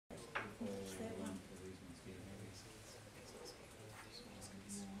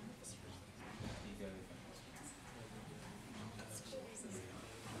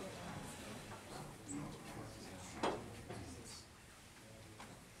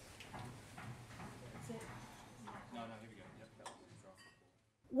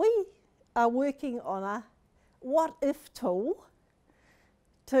are working on a what-if tool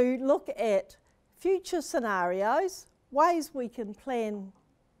to look at future scenarios, ways we can plan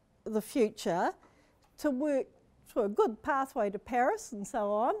the future to work to a good pathway to Paris and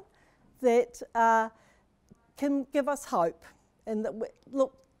so on, that can give us hope and that,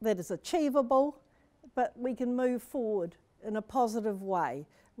 that is achievable, but we can move forward in a positive way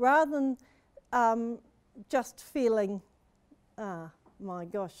rather than just feeling, my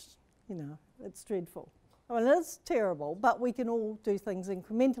gosh, you know, it's dreadful. I mean, it is terrible, but we can all do things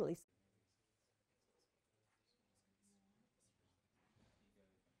incrementally.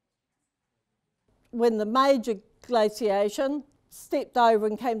 When the major glaciation stepped over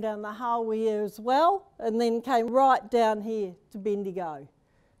and came down the Hawea as well, and then came right down here to Bendigo.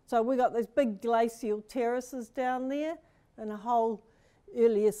 So we got those big glacial terraces down there and a whole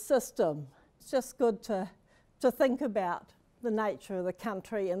earlier system. It's just good to think about the nature of the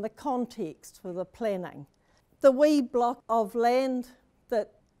country and the context for the planning. The wee block of land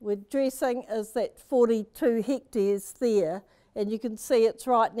that we're addressing is that 42 hectares there, and you can see it's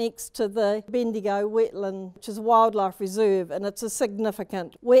right next to the Bendigo wetland, which is a wildlife reserve, and it's a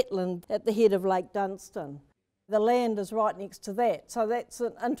significant wetland at the head of Lake Dunstan. The land is right next to that, so that's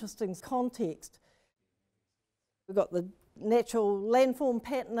an interesting context. We've got the natural landform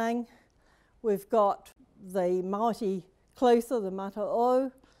patterning, we've got the mighty Clutha, the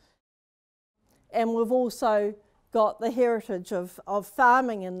Mata'o, and we've also got the heritage of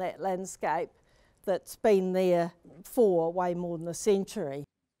farming in that landscape that's been there for way more than a century.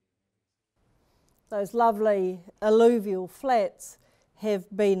 Those lovely alluvial flats have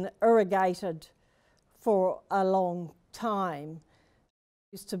been irrigated for a long time.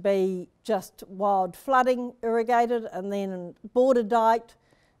 It used to be just wild flooding irrigated and then border diked,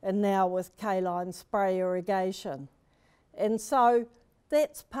 and now with K-line spray irrigation. And so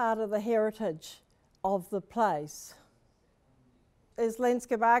that's part of the heritage of the place. As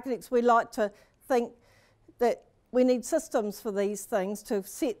landscape architects, we like to think that we need systems for these things to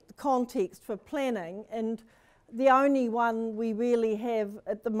set the context for planning, and the only one we really have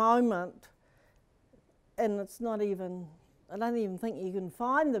at the moment, and it's not even, I don't even think you can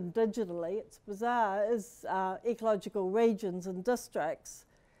find them digitally, it's bizarre, is ecological regions and districts.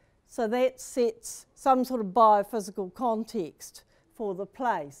 So that sets some sort of biophysical context for the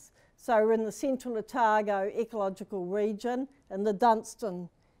place. So we're in the Central Otago ecological region and the Dunstan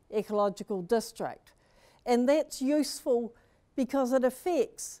ecological district. And that's useful because it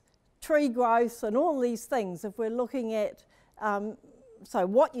affects tree growth and all these things if we're looking at so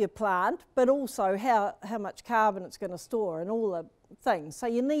what you plant, but also how much carbon it's going to store and all the things. So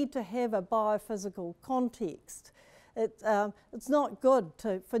you need to have a biophysical context. It's not good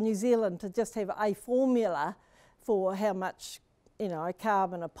for New Zealand to just have a formula for how much, you know,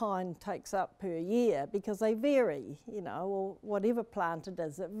 carbon a pine takes up per year, because they vary, you know, or whatever plant it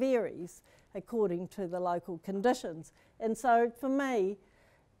is, it varies according to the local conditions. And so for me,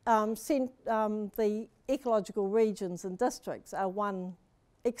 the ecological regions and districts are one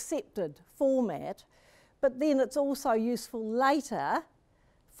accepted format, but then it's also useful later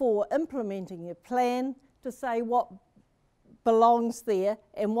for implementing your plan to say what belongs there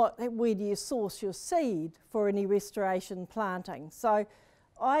and where do you source your seed for any restoration planting. So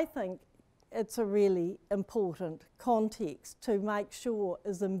I think it's a really important context to make sure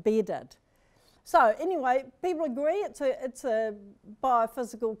is embedded. So anyway, people agree it's a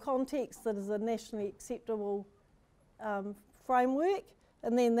biophysical context that is a nationally acceptable framework,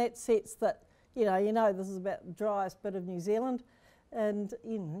 and then that sets that, you know this is about the driest bit of New Zealand, and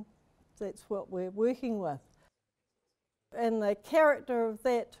you know that's what we're working with. And the character of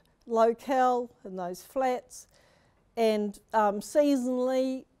that locale and those flats, and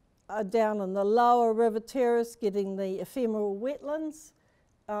seasonally down in the lower river terrace getting the ephemeral wetlands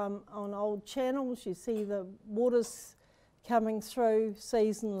on old channels, you see the waters coming through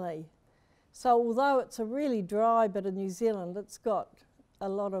seasonally. So although it's a really dry bit of New Zealand, it's got a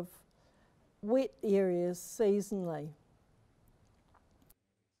lot of wet areas seasonally.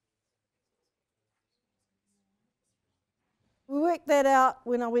 We worked that out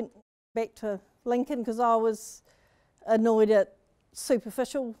when I went back to Lincoln, because I was annoyed at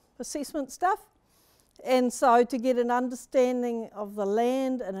superficial assessment stuff. And so to get an understanding of the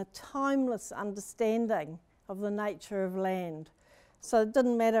land and a timeless understanding of the nature of land. So it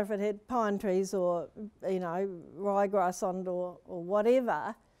didn't matter if it had pine trees or, you know, ryegrass on it or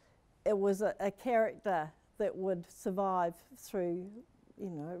whatever, it was a character that would survive through, you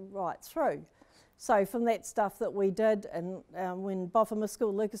know, right through. So from that stuff that we did, and when Boffin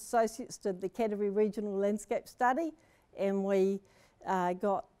Lucas Associates did the Canterbury Regional Landscape Study, and we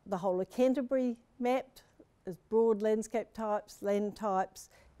got the whole of Canterbury mapped as broad landscape types, land types,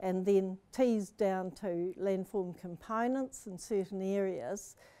 and then teased down to landform components in certain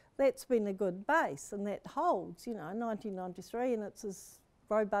areas. That's been a good base, and that holds, you know, 1993, and it's as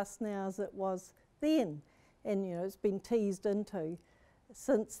robust now as it was then. And, you know, it's been teased into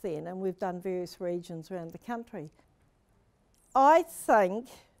since then, and we've done various regions around the country. I think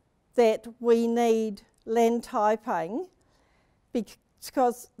that we need land typing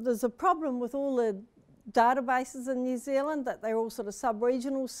because there's a problem with all the databases in New Zealand that they're all sort of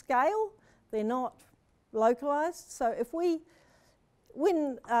sub-regional scale. They're not localised. So if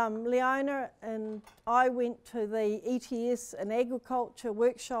when Leona and I went to the ETS and agriculture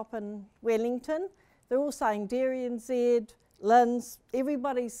workshop in Wellington, they're all saying Dairy NZ, LINZ,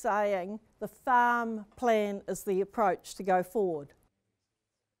 everybody's saying the farm plan is the approach to go forward.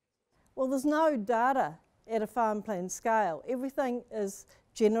 Well, there's no data at a farm plan scale. Everything is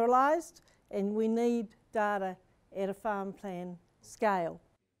generalised, and we need data at a farm plan scale.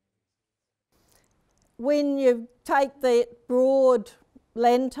 When you take that broad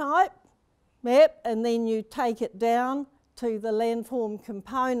land type map and then you take it down to the landform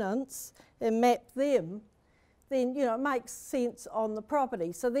components and map them, then, you know, it makes sense on the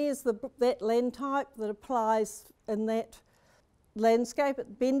property. So there's that land type that applies in that landscape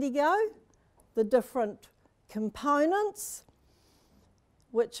at Bendigo, the different components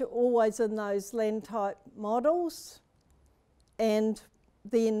which are always in those land type models, and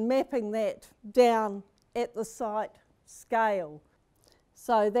then mapping that down at the site scale.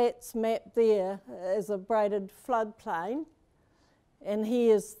 So that's mapped there as a braided floodplain, and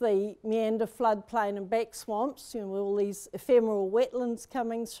here's the meander floodplain and back swamps, you know, with all these ephemeral wetlands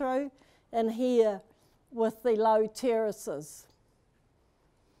coming through, and here with the low terraces.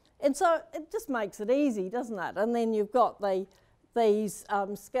 And so it just makes it easy, doesn't it? And then you've got these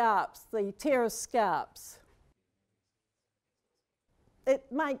scarps, the terrace scarps. It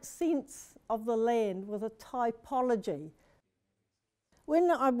makes sense of the land with a typology. When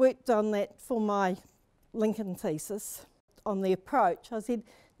I worked on that for my Lincoln thesis on the approach, I said,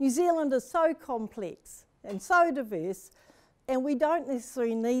 New Zealand is so complex and so diverse, and we don't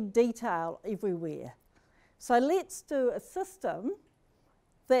necessarily need detail everywhere. So let's do a system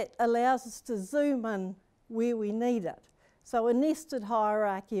that allows us to zoom in where we need it. So a nested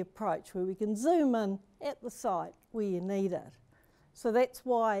hierarchy approach where we can zoom in at the site where you need it. So that's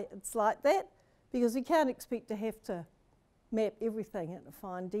why it's like that, because we can't expect to have to map everything into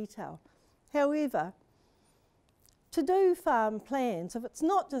fine detail. However, to do farm plans, if it's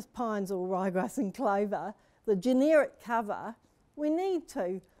not just pines or ryegrass and clover, the generic cover, we need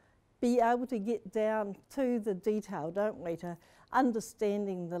to be able to get down to the detail, don't we, to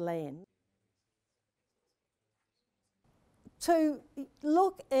understanding the land. To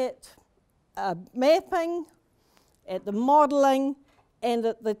look at mapping, at the modelling, and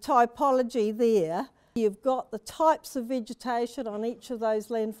at the typology there, you've got the types of vegetation on each of those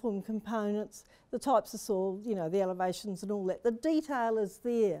landform components, the types of soil, you know, the elevations and all that. The detail is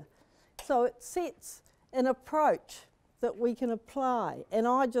there. So it sets an approach that we can apply, and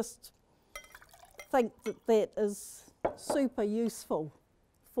I just think that that is super useful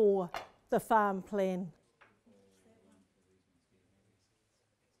for the farm plan.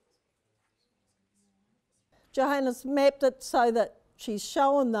 Johanna's mapped it so that she's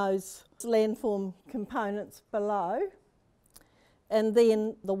shown those landform components below, and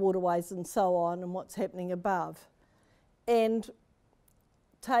then the waterways and so on and what's happening above, and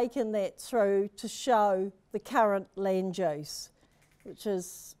taken that through to show the current land use, which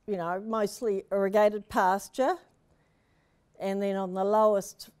is, you know, mostly irrigated pasture, and then on the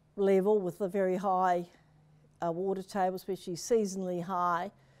lowest level with the very high water table, especially seasonally high,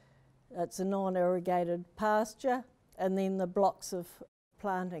 it's a non-irrigated pasture, and then the blocks of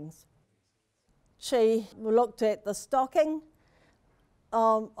plantings. She looked at the stocking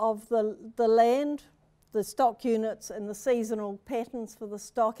of the land, the stock units and the seasonal patterns for the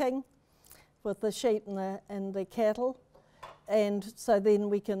stocking with the sheep and the cattle, and so then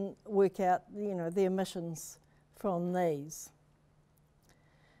we can work out, you know, the emissions from these.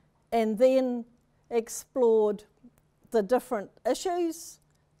 And then explored the different issues,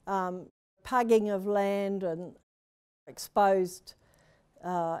 pugging of land and exposed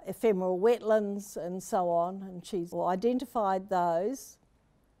ephemeral wetlands and so on, and she's identified those.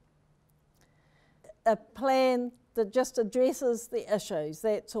 A plan that just addresses the issues,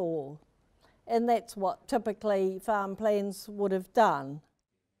 that's all. And that's what typically farm plans would have done.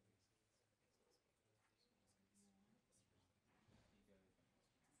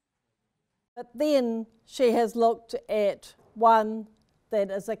 But then she has looked at one that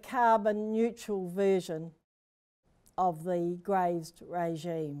is a carbon neutral version of the grazed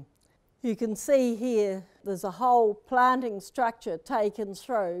regime. You can see here there's a whole planting structure taken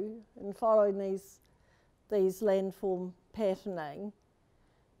through and following these landform patterning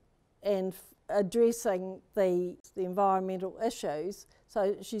and addressing the environmental issues.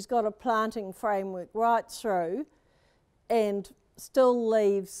 So she's got a planting framework right through and still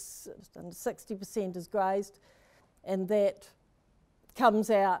leaves just under 60% is grazed, and that comes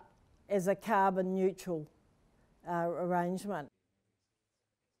out as a carbon neutral arrangement.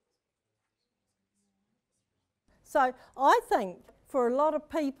 So I think for a lot of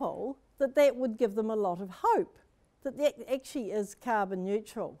people that would give them a lot of hope, that actually is carbon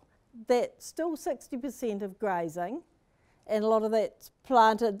neutral. That still 60% of grazing, and a lot of that's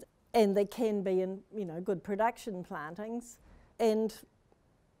planted, and they can be in good production plantings, and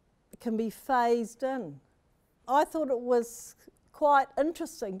can be phased in. I thought it was quite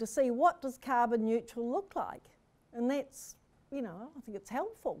interesting to see what does carbon neutral look like, and that's, I think it's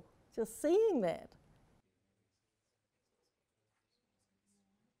helpful just seeing that.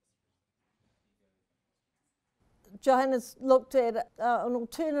 Johanna's looked at an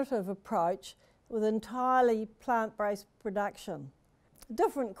alternative approach with entirely plant-based production.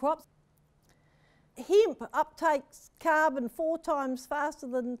 Different crops. Hemp uptakes carbon 4 times faster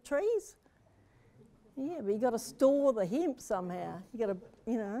than trees. Yeah, but you've got to store the hemp somehow. You've got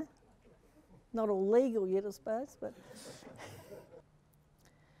to, not all legal yet, I suppose, but...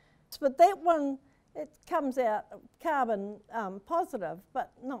 But that one, it comes out carbon positive,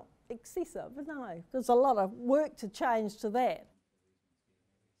 but not excessive, no. There's a lot of work to change to that.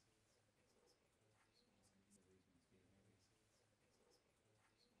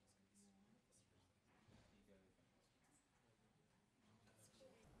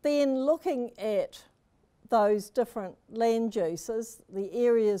 Then looking at those different land uses, the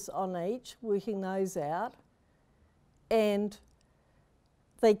areas on each, working those out, and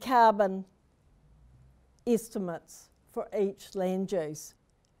the carbon estimates for each land use.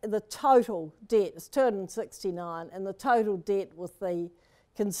 The total debt is 269, and the total debt with the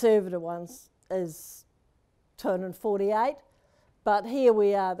conservative ones is 248. But here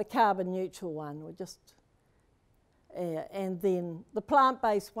we are, the carbon neutral one. We're just, and then the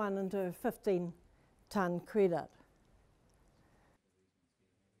plant-based one into a 15-tonne credit.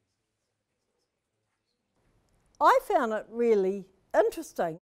 I found it really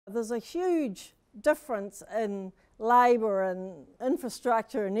interesting. There's a huge difference in labour and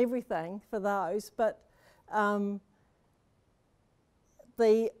infrastructure and everything for those, but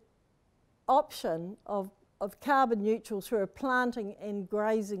the option of carbon neutral through a planting and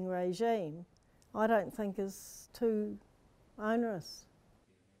grazing regime I don't think is too onerous.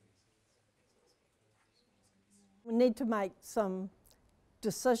 We need to make some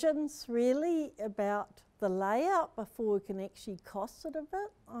decisions really about the layout before we can actually cost it a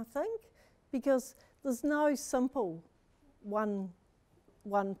bit, I think, because there's no simple one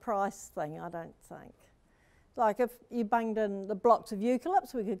price thing, I don't think. Like if you bunged in the blocks of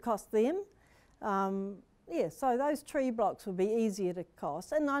eucalypts, we could cost them. Yeah, so those tree blocks would be easier to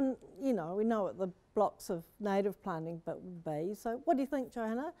cost, and we know what the blocks of native planting bit would be. So what do you think,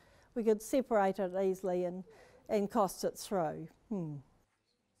 Johanna? We could separate it easily and cost it through. Well,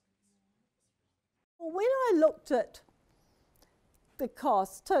 when I looked at the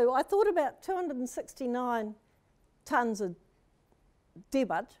cost too, I thought about 269 tonnes of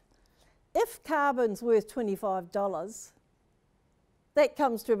debit. If carbon's worth $25, that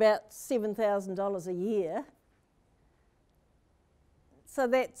comes to about $7,000 a year. So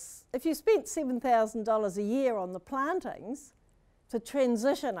that's, if you spent $7,000 a year on the plantings to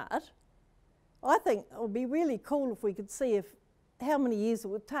transition it, I think it would be really cool if we could see how many years it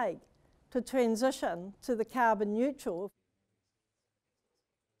would take to transition to the carbon neutral.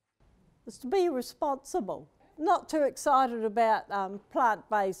 Is to be responsible, not too excited about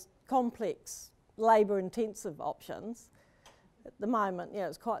plant-based, complex, labour-intensive options. At the moment,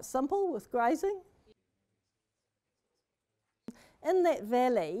 it's quite simple with grazing. In that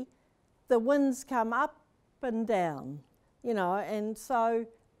valley, the winds come up and down, and so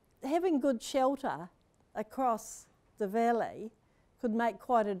having good shelter across the valley could make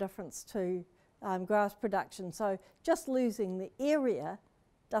quite a difference to grass production. So just losing the area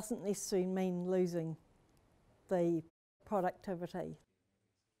doesn't necessarily mean losing the productivity.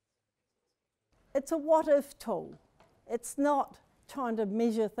 It's a what-if tool. It's not trying to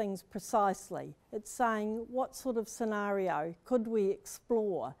measure things precisely. It's saying what sort of scenario could we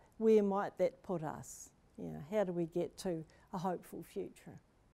explore? Where might that put us? How do we get to a hopeful future?